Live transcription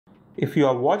If you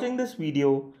are watching this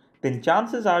video, then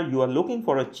chances are you are looking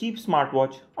for a cheap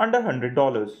smartwatch under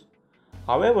 $100.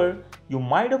 However, you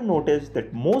might have noticed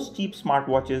that most cheap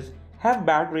smartwatches have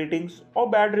bad ratings or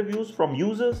bad reviews from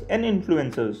users and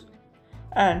influencers.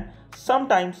 And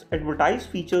sometimes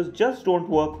advertised features just don't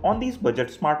work on these budget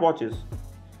smartwatches.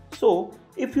 So,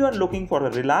 if you are looking for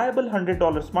a reliable $100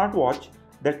 smartwatch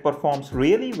that performs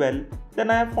really well, then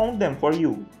I have found them for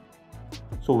you.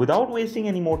 So without wasting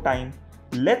any more time,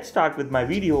 let's start with my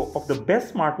video of the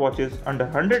best smartwatches under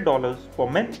 $100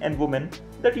 for men and women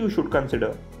that you should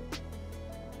consider.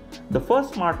 The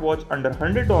first smartwatch under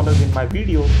 $100 in my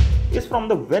video is from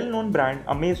the well-known brand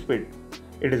Amazfit.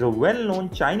 It is a well-known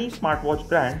Chinese smartwatch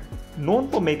brand known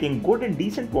for making good and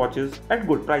decent watches at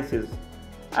good prices.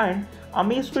 And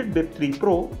Amazfit Bip 3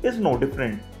 Pro is no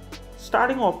different.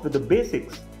 Starting off with the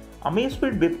basics,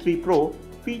 Amazfit Bip 3 Pro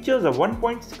features a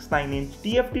 1.69-inch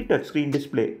TFT touchscreen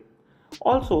display.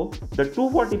 Also, the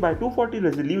 240 by 240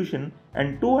 resolution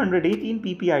and 218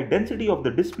 ppi density of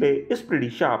the display is pretty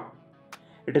sharp.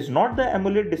 It is not the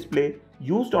AMOLED display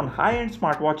used on high-end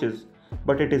smartwatches,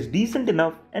 but it is decent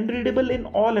enough and readable in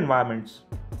all environments.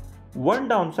 One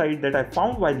downside that I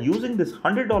found while using this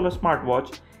 $100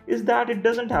 smartwatch is that it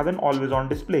doesn't have an always-on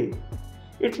display.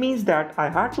 It means that I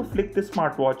had to flick this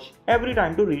smartwatch every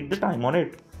time to read the time on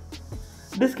it.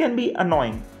 This can be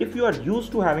annoying if you are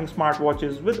used to having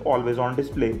smartwatches with always-on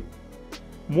display.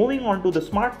 Moving on to the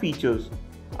smart features,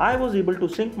 I was able to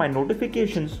sync my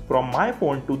notifications from my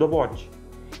phone to the watch.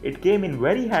 It came in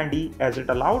very handy as it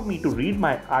allowed me to read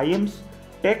my IMs,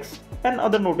 text and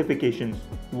other notifications.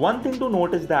 One thing to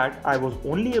note is that I was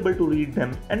only able to read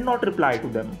them and not reply to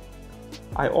them.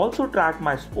 I also tracked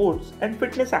my sports and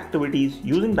fitness activities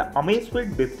using the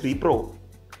Amazfit Bip 3 Pro.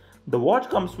 The watch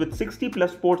comes with 60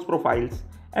 plus sports profiles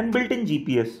and built-in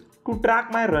GPS to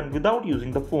track my run without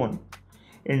using the phone.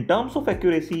 In terms of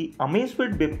accuracy,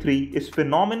 Amazfit Bip 3 is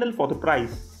phenomenal for the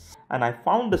price, and I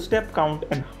found the step count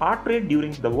and heart rate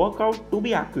during the workout to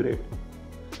be accurate.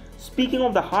 Speaking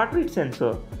of the heart rate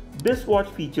sensor, this watch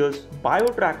features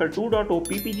BioTracker 2.0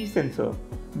 PPG sensor,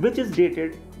 which is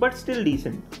dated but still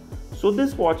decent. So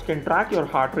this watch can track your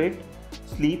heart rate,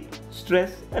 sleep,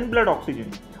 stress and blood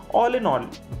oxygen. All in all,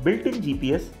 built-in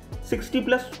GPS, 60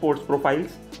 plus sports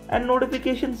profiles and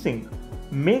notification sync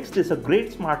makes this a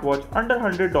great smartwatch under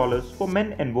 $100 for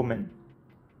men and women.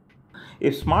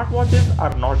 If smartwatches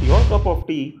are not your cup of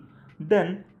tea,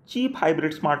 then cheap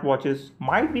hybrid smartwatches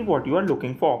might be what you are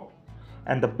looking for.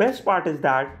 And the best part is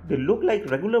that they look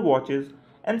like regular watches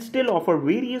and still offer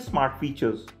various smart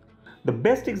features. The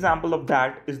best example of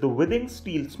that is the Withings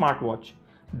Steel smartwatch.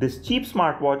 This cheap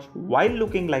smartwatch, while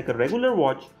looking like a regular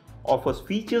watch, offers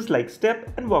features like step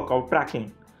and workout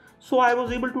tracking. So I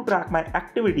was able to track my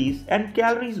activities and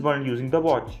calories burned using the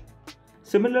watch.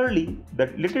 Similarly, the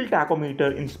little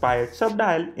tachometer inspired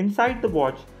sub-dial inside the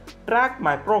watch tracked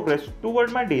my progress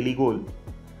toward my daily goal.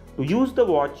 To use the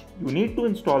watch, you need to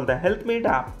install the HealthMate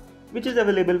app, which is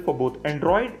available for both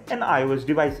Android and iOS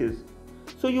devices.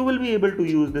 So you will be able to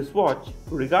use this watch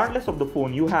regardless of the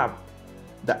phone you have.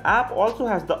 The app also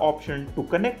has the option to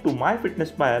connect to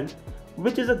MyFitnessPal,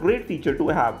 which is a great feature to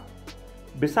have.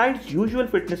 Besides usual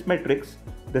fitness metrics,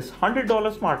 this $100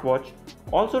 smartwatch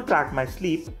also tracked my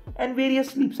sleep and various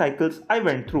sleep cycles I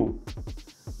went through.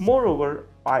 Moreover,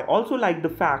 I also like the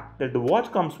fact that the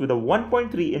watch comes with a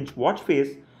 1.3-inch watch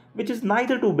face, which is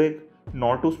neither too big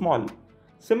nor too small.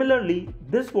 Similarly,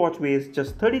 this watch weighs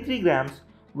just 33 grams,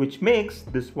 which makes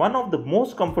this one of the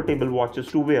most comfortable watches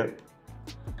to wear.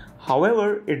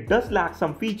 However, it does lack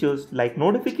some features like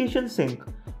notification sync,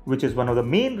 which is one of the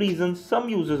main reasons some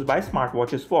users buy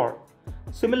smartwatches for.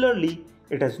 Similarly,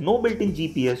 it has no built-in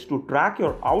GPS to track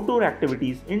your outdoor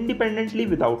activities independently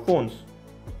without phones.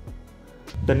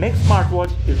 The next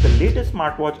smartwatch is the latest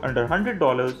smartwatch under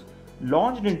 $100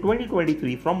 launched in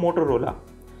 2023 from Motorola.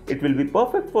 It will be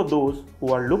perfect for those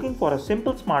who are looking for a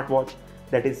simple smartwatch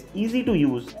that is easy to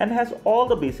use and has all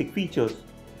the basic features.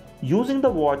 Using the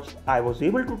watch, I was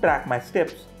able to track my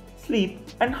steps, sleep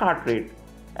and heart rate,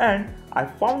 and I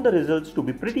found the results to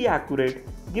be pretty accurate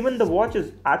given the watch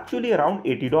is actually around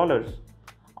 $80.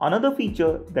 Another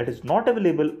feature that is not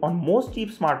available on most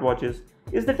cheap smartwatches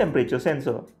is the temperature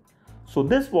sensor. So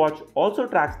this watch also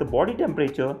tracks the body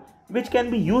temperature, which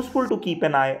can be useful to keep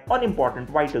an eye on important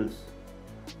vitals.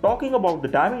 Talking about the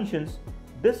dimensions,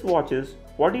 this watch is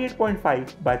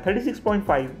 48.5 by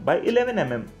 36.5 by 11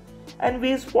 mm and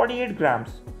weighs 48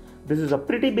 grams. This is a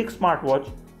pretty big smartwatch,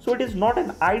 so it is not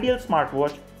an ideal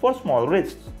smartwatch for small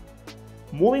wrists.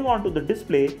 Moving on to the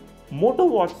display, Moto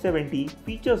Watch 70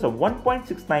 features a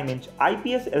 1.69-inch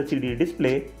IPS LCD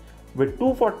display with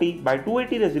 240 by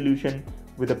 280 resolution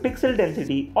with a pixel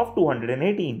density of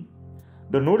 218.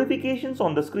 The notifications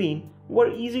on the screen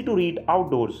were easy to read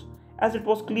outdoors as it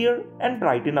was clear and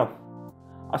bright enough.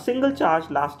 A single charge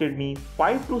lasted me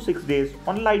 5 to 6 days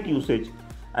on light usage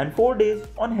and 4 days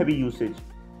on heavy usage.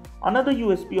 Another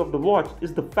USP of the watch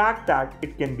is the fact that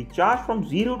it can be charged from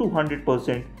 0 to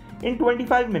 100% in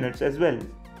 25 minutes as well.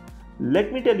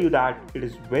 Let me tell you that it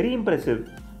is very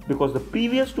impressive because the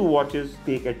previous two watches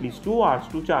take at least 2 hours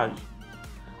to charge.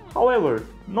 However,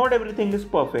 not everything is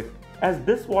perfect as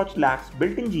this watch lacks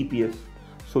built-in GPS,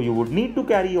 so you would need to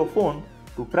carry your phone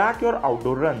to track your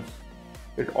outdoor runs.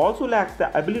 It also lacks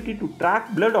the ability to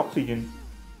track blood oxygen,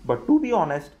 but to be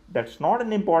honest, that's not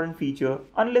an important feature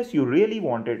unless you really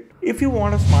want it. If you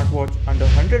want a smartwatch under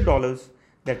 $100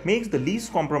 that makes the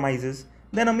least compromises,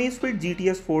 then Amazfit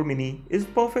GTS 4 Mini is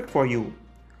perfect for you.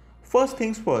 First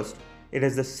things first, it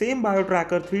has the same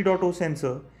BioTracker 3.0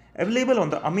 sensor available on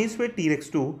the Amazfit T-Rex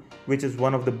 2, which is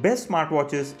one of the best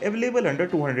smartwatches available under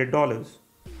 $200.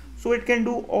 So it can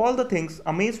do all the things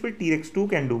Amazfit T-Rex 2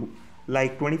 can do,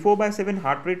 like 24/7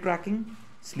 heart rate tracking,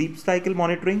 sleep cycle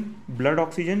monitoring, blood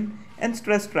oxygen, and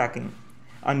stress tracking.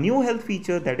 A new health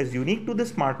feature that is unique to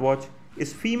this smartwatch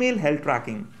is female health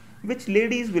tracking, which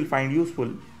ladies will find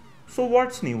useful. So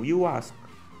what's new, you ask?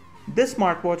 This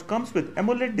smartwatch comes with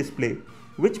AMOLED display,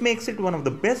 which makes it one of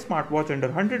the best smartwatch under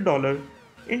 $100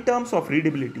 in terms of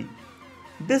readability.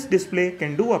 This display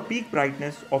can do a peak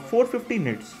brightness of 450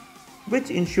 nits,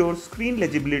 which ensures screen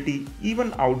legibility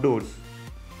even outdoors.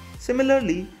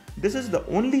 Similarly, this is the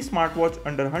only smartwatch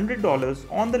under $100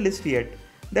 on the list yet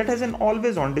that has an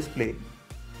always-on display.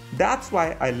 That's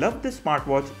why I love this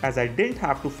smartwatch, as I didn't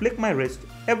have to flick my wrist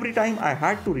every time I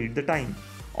had to read the time.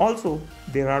 Also,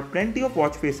 there are plenty of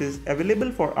watch faces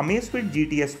available for Amazfit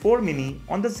GTS 4 Mini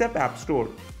on the Zepp App Store.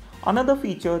 Another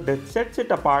feature that sets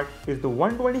it apart is the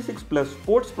 126 plus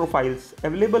sports profiles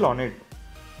available on it.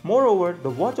 Moreover, the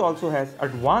watch also has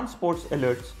advanced sports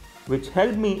alerts which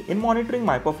help me in monitoring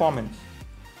my performance.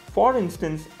 For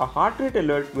instance, a heart rate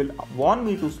alert will warn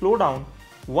me to slow down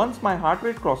once my heart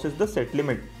rate crosses the set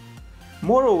limit.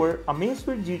 Moreover,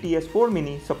 Amazfit GTS 4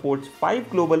 Mini supports 5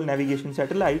 global navigation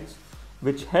satellites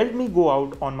which help me go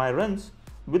out on my runs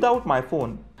without my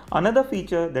phone. Another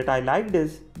feature that I liked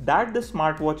is that the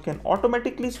smartwatch can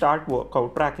automatically start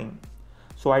workout tracking.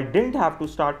 So I didn't have to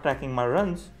start tracking my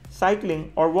runs,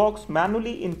 cycling or walks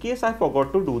manually in case I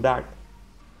forgot to do that.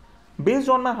 Based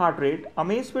on my heart rate,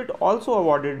 Amazfit also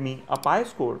awarded me a Pi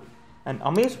score, and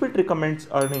Amazfit recommends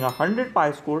earning a 100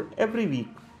 Pi score every week.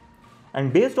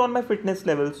 And based on my fitness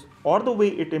levels or the way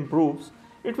it improves,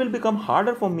 it will become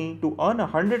harder for me to earn a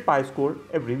 100 Pi score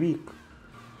every week.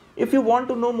 If you want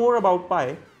to know more about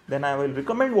Pi, then I will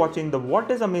recommend watching the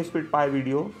What is Amazfit Pi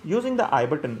video using the I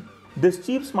button. This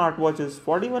cheap smartwatch is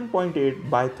 41.8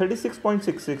 by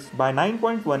 36.66 by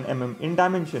 9.1 mm in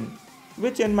dimension,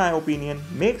 which in my opinion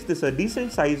makes this a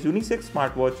decent size unisex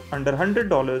smartwatch under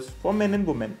 $100 for men and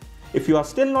women. If you are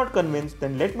still not convinced,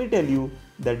 then let me tell you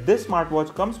that this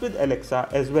smartwatch comes with Alexa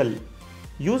as well.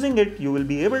 Using it, you will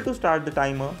be able to start the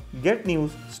timer, get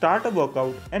news, start a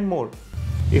workout and more.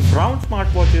 If round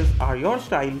smartwatches are your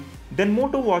style, then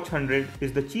Moto Watch 100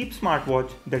 is the cheap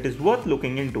smartwatch that is worth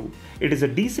looking into. It is a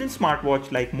decent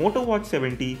smartwatch like Moto Watch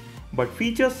 70 but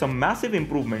features some massive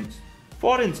improvements.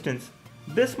 For instance,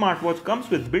 this smartwatch comes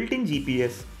with built-in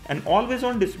GPS and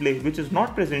always-on display which is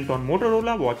not present on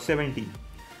Motorola Watch 70.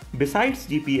 Besides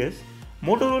GPS,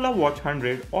 Motorola Watch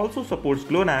 100 also supports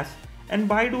GLONASS and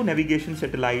Baidu navigation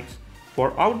satellites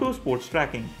for outdoor sports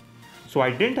tracking. So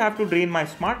I didn't have to drain my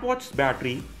smartwatch's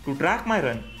battery to track my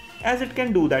run, as it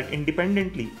can do that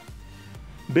independently.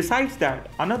 Besides that,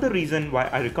 another reason why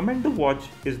I recommend the watch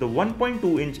is the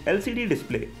 1.2-inch LCD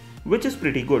display, which is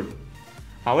pretty good.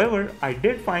 However, I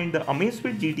did find the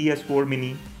Amazfit GTS 4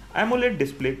 Mini AMOLED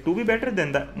display to be better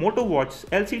than the Moto Watch's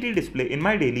LCD display in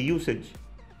my daily usage.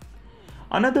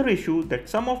 Another issue that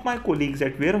some of my colleagues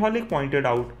at Wearholic pointed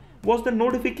out was the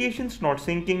notifications not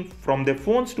syncing from their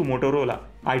phones to Motorola.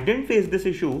 I didn't face this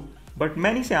issue, but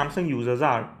many Samsung users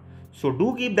are. So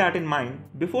do keep that in mind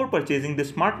before purchasing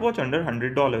this smartwatch under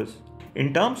 $100.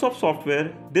 In terms of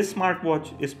software, this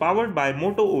smartwatch is powered by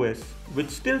Moto OS, which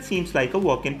still seems like a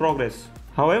work in progress.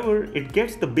 However, it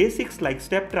gets the basics like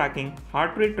step tracking,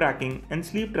 heart rate tracking, and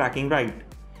sleep tracking right.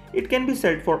 It can be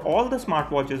said for all the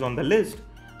smartwatches on the list,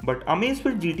 but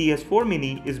Amazfit GTS 4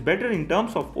 Mini is better in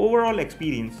terms of overall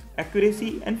experience,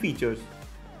 accuracy, and features.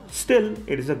 Still,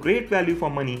 it is a great value for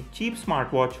money, cheap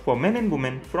smartwatch for men and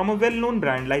women from a well-known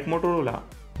brand like Motorola.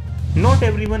 Not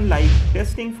everyone likes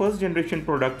testing first-generation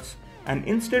products and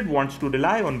instead wants to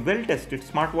rely on well-tested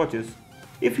smartwatches.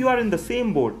 If you are in the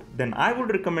same boat, then I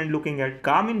would recommend looking at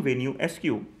Garmin Venu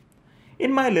Sq.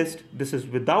 In my list, this is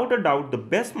without a doubt the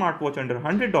best smartwatch under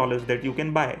 $100 that you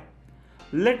can buy.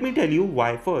 Let me tell you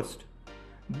why first.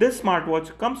 This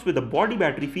smartwatch comes with a body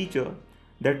battery feature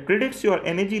that predicts your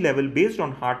energy level based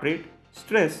on heart rate,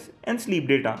 stress, and sleep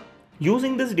data.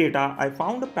 Using this data, I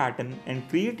found a pattern and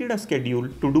created a schedule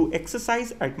to do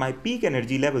exercise at my peak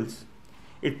energy levels.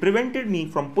 It prevented me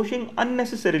from pushing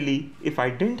unnecessarily if I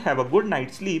didn't have a good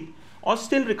night's sleep or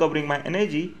still recovering my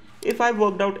energy if I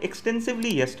worked out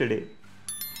extensively yesterday.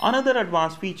 Another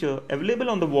advanced feature available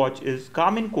on the watch is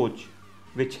Garmin Coach,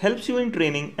 which helps you in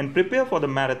training and prepare for the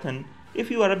marathon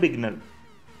if you are a beginner.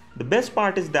 The best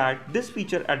part is that this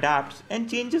feature adapts and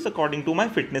changes according to my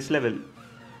fitness level.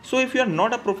 So if you are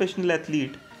not a professional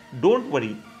athlete, don't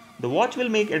worry, the watch will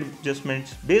make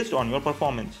adjustments based on your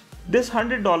performance. This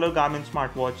 $100 Garmin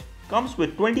smartwatch comes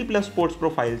with 20 plus sports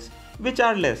profiles, which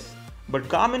are less, but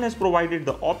Garmin has provided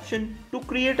the option to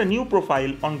create a new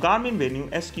profile on Garmin Venu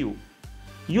Sq.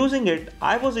 Using it,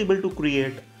 I was able to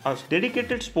create a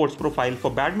dedicated sports profile for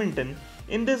badminton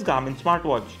in this Garmin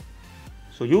smartwatch.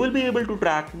 So you will be able to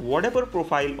track whatever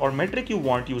profile or metric you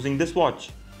want using this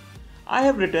watch. I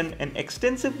have written an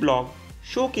extensive blog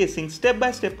showcasing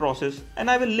step-by-step process, and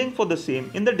I will link for the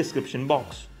same in the description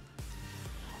box.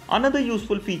 Another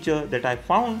useful feature that I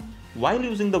found while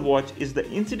using the watch is the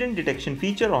incident detection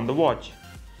feature on the watch.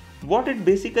 What it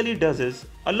basically does is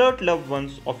alert loved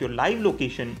ones of your live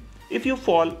location if you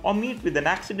fall or meet with an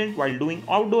accident while doing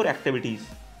outdoor activities.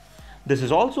 This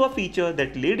is also a feature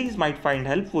that ladies might find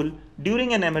helpful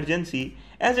during an emergency,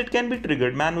 as it can be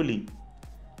triggered manually.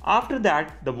 After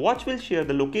that, the watch will share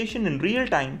the location in real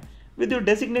time with your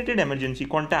designated emergency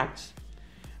contacts.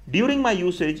 During my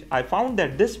usage, I found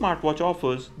that this smartwatch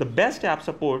offers the best app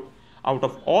support out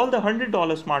of all the $100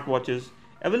 smartwatches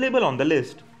available on the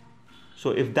list.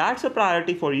 So if that's a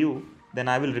priority for you, then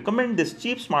I will recommend this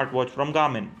cheap smartwatch from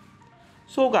Garmin.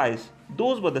 So guys,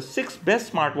 those were the 6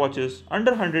 best smartwatches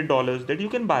under $100 that you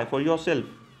can buy for yourself.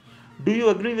 Do you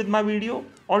agree with my video,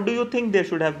 or do you think there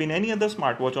should have been any other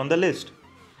smartwatch on the list?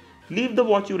 Leave the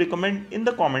watch you recommend in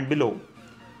the comment below.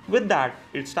 With that,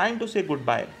 it's time to say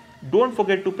goodbye. Don't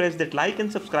forget to press that like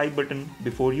and subscribe button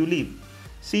before you leave.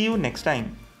 See you next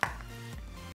time.